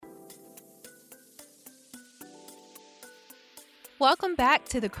Welcome back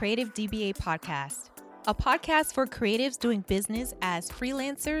to the Creative DBA Podcast, a podcast for creatives doing business as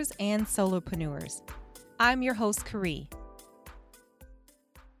freelancers and solopreneurs. I'm your host, Kari.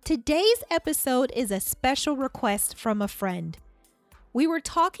 Today's episode is a special request from a friend. We were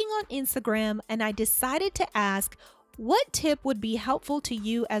talking on Instagram and I decided to ask what tip would be helpful to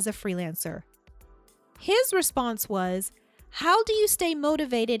you as a freelancer. His response was, how do you stay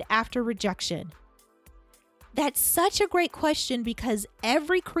motivated after rejection? That's such a great question because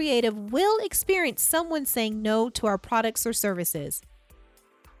every creative will experience someone saying no to our products or services.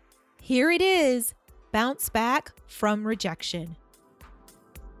 Here it is, bounce back from rejection.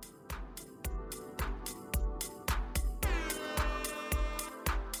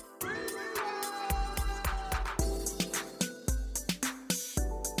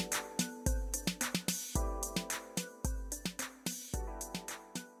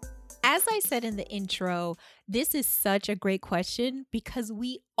 As I said in the intro, this is such a great question because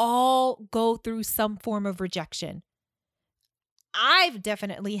we all go through some form of rejection. I've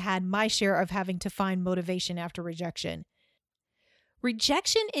definitely had my share of having to find motivation after rejection.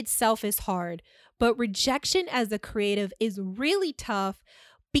 Rejection itself is hard, but rejection as a creative is really tough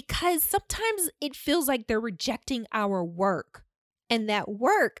because sometimes it feels like they're rejecting our work. And that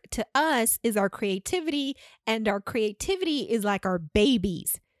work to us is our creativity, and our creativity is like our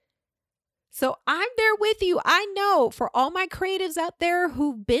babies. So I'm there with you. I know for all my creatives out there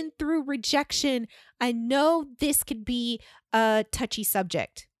who've been through rejection, I know this could be a touchy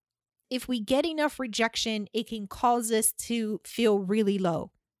subject. If we get enough rejection, it can cause us to feel really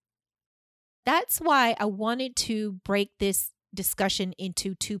low. That's why I wanted to break this discussion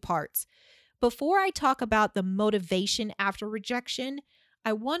into two parts. Before I talk about the motivation after rejection,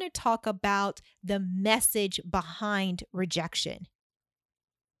 I want to talk about the message behind rejection.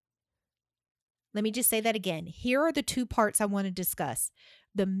 Let me just say that again. Here are the two parts I want to discuss: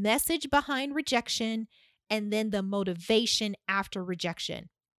 the message behind rejection and then the motivation after rejection.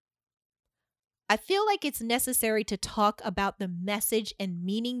 I feel like it's necessary to talk about the message and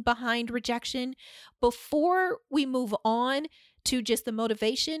meaning behind rejection before we move on to just the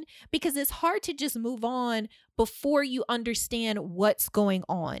motivation, because it's hard to just move on before you understand what's going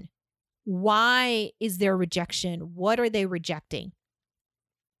on. Why is there rejection? What are they rejecting?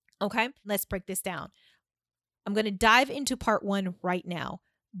 Okay, let's break this down. I'm going to dive into part one right now.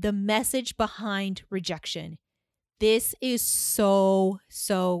 The message behind rejection. This is so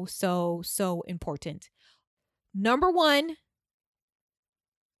important. Number one,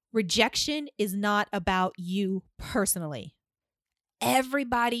 rejection is not about you personally.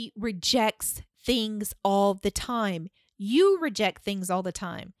 Everybody rejects things all the time. You reject things all the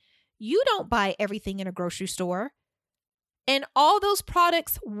time. You don't buy everything in a grocery store. And all those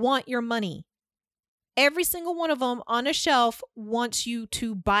products want your money. Every single one of them on a shelf wants you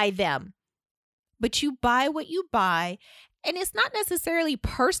to buy them. But you buy what you buy, and it's not necessarily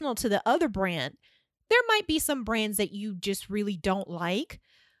personal to the other brand. There might be some brands that you just really don't like.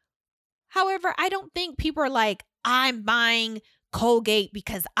 However, I don't think people are like, I'm buying Colgate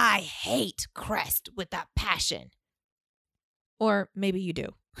because I hate Crest with that passion. Or maybe you do.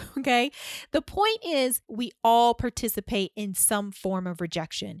 Okay. The point is, we all participate in some form of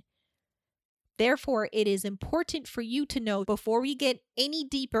rejection. Therefore, it is important for you to know before we get any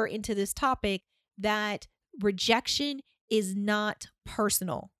deeper into this topic that rejection is not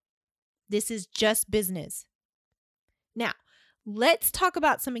personal. This is just business. Now, let's talk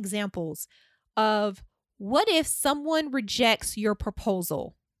about some examples of what if someone rejects your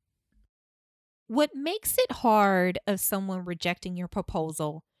proposal. What makes it hard of someone rejecting your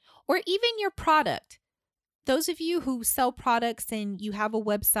proposal or even your product? Those of you who sell products and you have a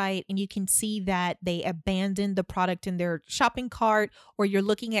website and you can see that they abandoned the product in their shopping cart, or you're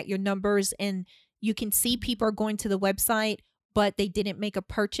looking at your numbers and you can see people are going to the website, but they didn't make a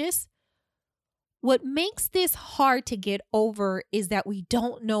purchase. What makes this hard to get over is that we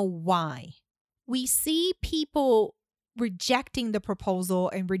don't know why. We see people rejecting the proposal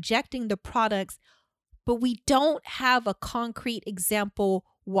and rejecting the products, but we don't have a concrete example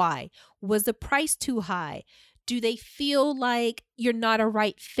why. Was the price too high? Do they feel like you're not a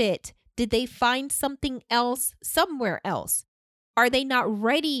right fit? Did they find something else somewhere else? Are they not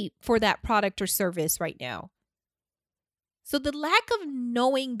ready for that product or service right now? So the lack of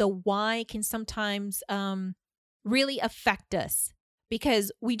knowing the why can sometimes really affect us,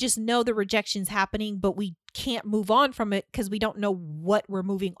 because we just know the rejection's happening, but we can't move on from it because we don't know what we're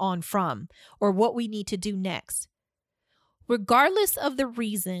moving on from or what we need to do next. Regardless of the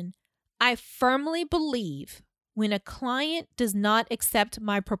reason, I firmly believe when a client does not accept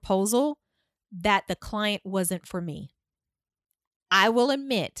my proposal, that the client wasn't for me. I will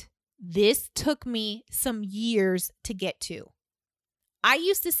admit, this took me some years to get to. I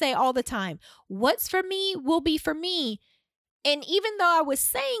used to say all the time, what's for me will be for me. And even though I was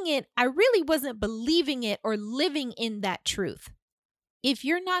saying it, I really wasn't believing it or living in that truth. If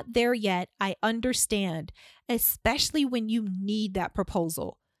you're not there yet, I understand, especially when you need that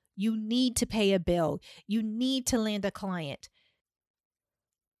proposal. You need to pay a bill. You need to land a client.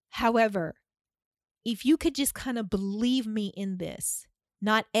 However, if you could just kind of believe me in this,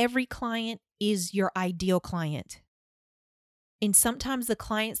 not every client is your ideal client. And sometimes the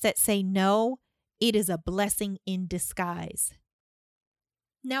clients that say no, it is a blessing in disguise.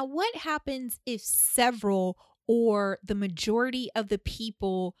 Now, what happens if several or the majority of the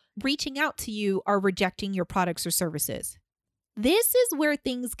people reaching out to you are rejecting your products or services? This is where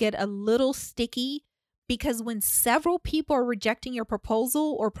things get a little sticky, because when several people are rejecting your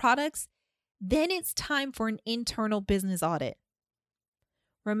proposal or products, then it's time for an internal business audit.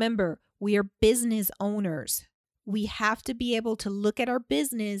 Remember, we are business owners. We have to be able to look at our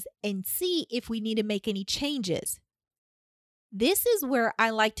business and see if we need to make any changes. This is where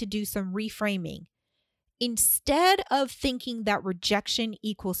I like to do some reframing. Instead of thinking that rejection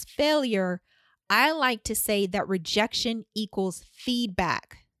equals failure, I like to say that rejection equals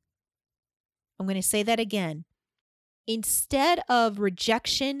feedback. I'm going to say that again. Instead of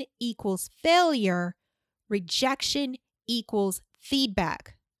rejection equals failure, rejection equals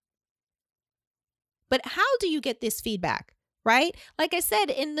feedback. But how do you get this feedback, right? Like I said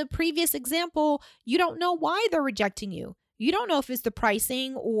in the previous example, you don't know why they're rejecting you. You don't know if it's the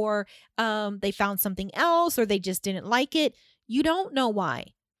pricing or they found something else or they just didn't like it. You don't know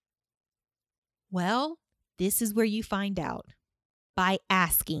why. Well, this is where you find out by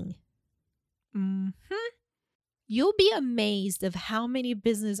asking. You'll be amazed of how many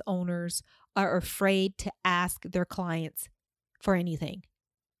business owners are afraid to ask their clients for anything,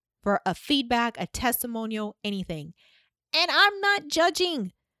 for a feedback, a testimonial, anything. And I'm not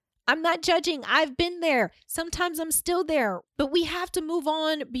judging. I've been there. Sometimes I'm still there, but we have to move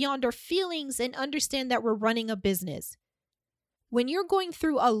on beyond our feelings and understand that we're running a business. When you're going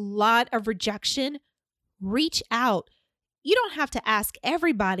through a lot of rejection, reach out. You don't have to ask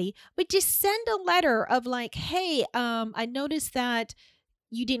everybody, but just send a letter of like, hey, I noticed that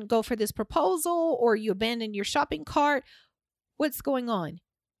you didn't go for this proposal or you abandoned your shopping cart. What's going on?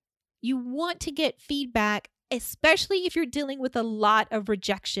 You want to get feedback, especially if you're dealing with a lot of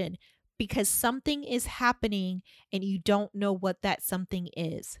rejection, because something is happening and you don't know what that something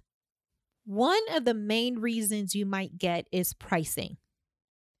is. One of the main reasons you might get is pricing.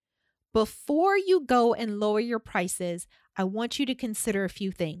 Before you go and lower your prices, I want you to consider a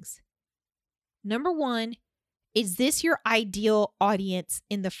few things. Number one, is this your ideal audience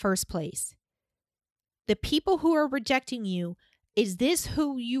in the first place? The people who are rejecting you, is this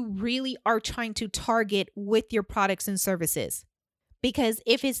who you really are trying to target with your products and services? Because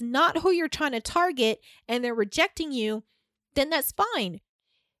if it's not who you're trying to target and they're rejecting you, then that's fine.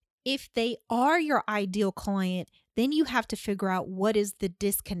 If they are your ideal client, then you have to figure out what is the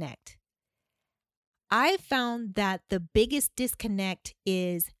disconnect. I found that the biggest disconnect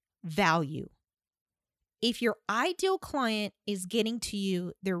is value. If your ideal client is getting to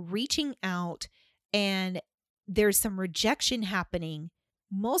you, they're reaching out, and there's some rejection happening,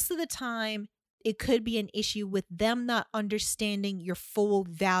 most of the time it could be an issue with them not understanding your full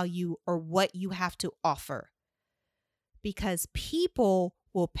value or what you have to offer. Because people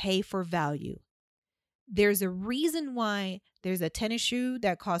will pay for value. There's a reason why there's a tennis shoe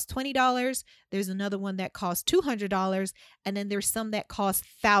that costs $20, there's another one that costs $200, and then there's some that cost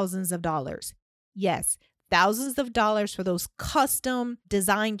thousands of dollars. Yes, thousands of dollars for those custom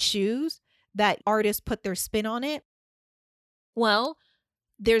designed shoes that artists put their spin on it. Well,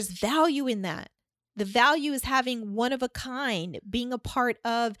 there's value in that. The value is having one of a kind, being a part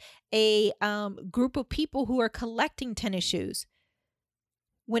of a group of people who are collecting tennis shoes.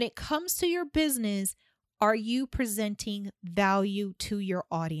 When it comes to your business, are you presenting value to your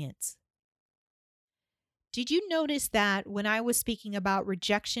audience? Did you notice that when I was speaking about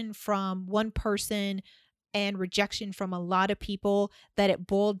rejection from one person and rejection from a lot of people, that it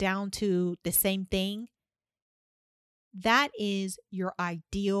boiled down to the same thing? That is your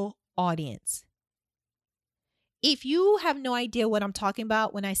ideal audience. If you have no idea what I'm talking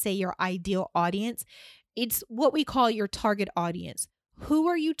about when I say your ideal audience, it's what we call your target audience. Who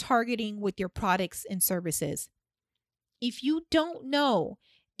are you targeting with your products and services? If you don't know,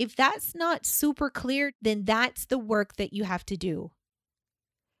 if that's not super clear, then that's the work that you have to do.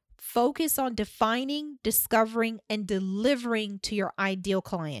 Focus on defining, discovering, and delivering to your ideal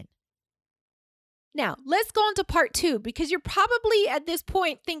client. Now, let's go on to part 2, because you're probably at this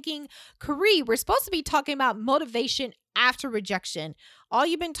point thinking, Karee, we're supposed to be talking about motivation after rejection. All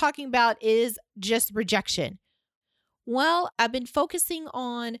you've been talking about is just rejection. Well, I've been focusing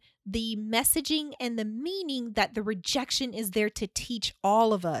on the messaging and the meaning that the rejection is there to teach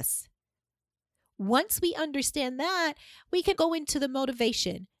all of us. Once we understand that, we can go into the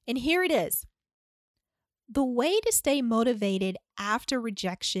motivation. And here it is. The way to stay motivated after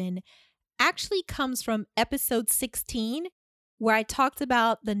rejection actually comes from episode 16, where I talked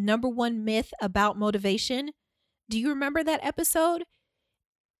about the number 1 myth about motivation. Do you remember that episode?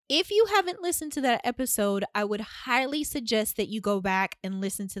 If you haven't listened to that episode, I would highly suggest that you go back and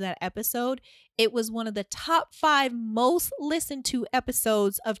listen to that episode. It was one of the top 5 most listened to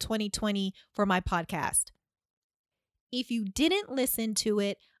episodes of 2020 for my podcast. If you didn't listen to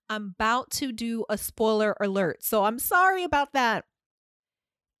it, I'm about to do a spoiler alert, so I'm sorry about that.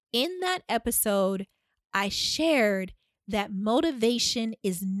 In that episode, I shared that motivation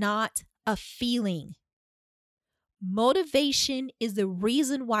is not a feeling. Motivation is the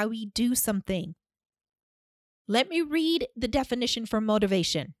reason why we do something. Let me read the definition for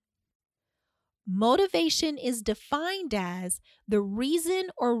motivation. Motivation is defined as the reason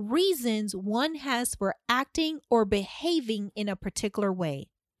or reasons one has for acting or behaving in a particular way.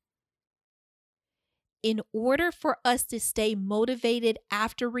 In order for us to stay motivated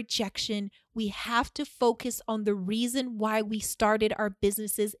after rejection, we have to focus on the reason why we started our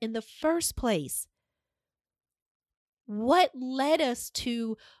businesses in the first place. What led us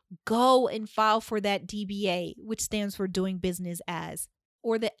to go and file for that DBA, which stands for doing business as,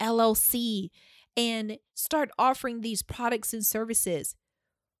 or the LLC, and start offering these products and services?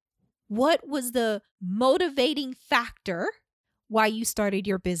 What was the motivating factor why you started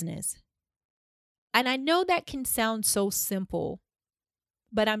your business? And I know that can sound so simple,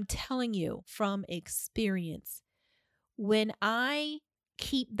 but I'm telling you from experience, when I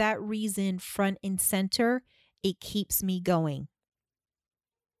keep that reason front and center, it keeps me going.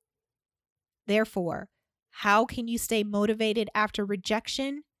 Therefore, how can you stay motivated after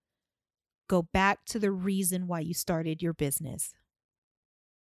rejection? Go back to the reason why you started your business.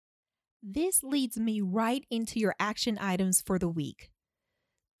 This leads me right into your action items for the week.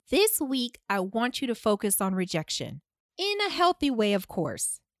 This week, I want you to focus on rejection in a healthy way, of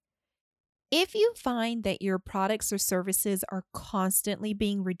course. If you find that your products or services are constantly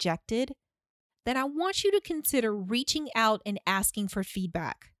being rejected, then I want you to consider reaching out and asking for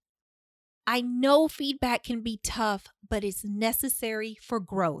feedback. I know feedback can be tough, but it's necessary for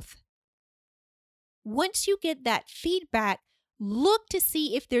growth. Once you get that feedback, look to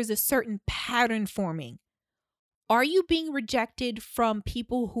see if there's a certain pattern forming. Are you being rejected from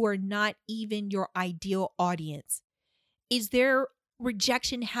people who are not even your ideal audience? Is there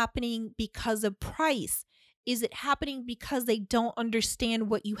rejection happening because of price? Is it happening because they don't understand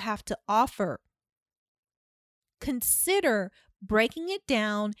what you have to offer? Consider breaking it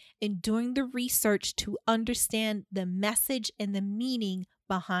down and doing the research to understand the message and the meaning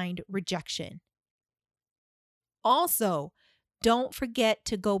behind rejection. Also, don't forget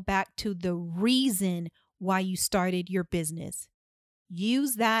to go back to the reason why you started your business.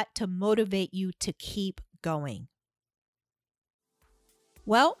 Use that to motivate you to keep going.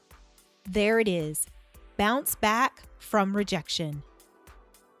 Well, there it is. Bounce back from rejection.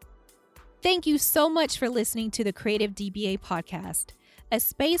 Thank you so much for listening to the Creative DBA podcast, a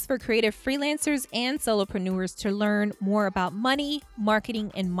space for creative freelancers and solopreneurs to learn more about money,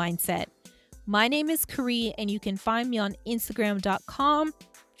 marketing, and mindset. My name is Karee, and you can find me on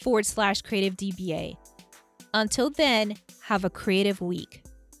Instagram.com/creativedba. Until then, have a creative week.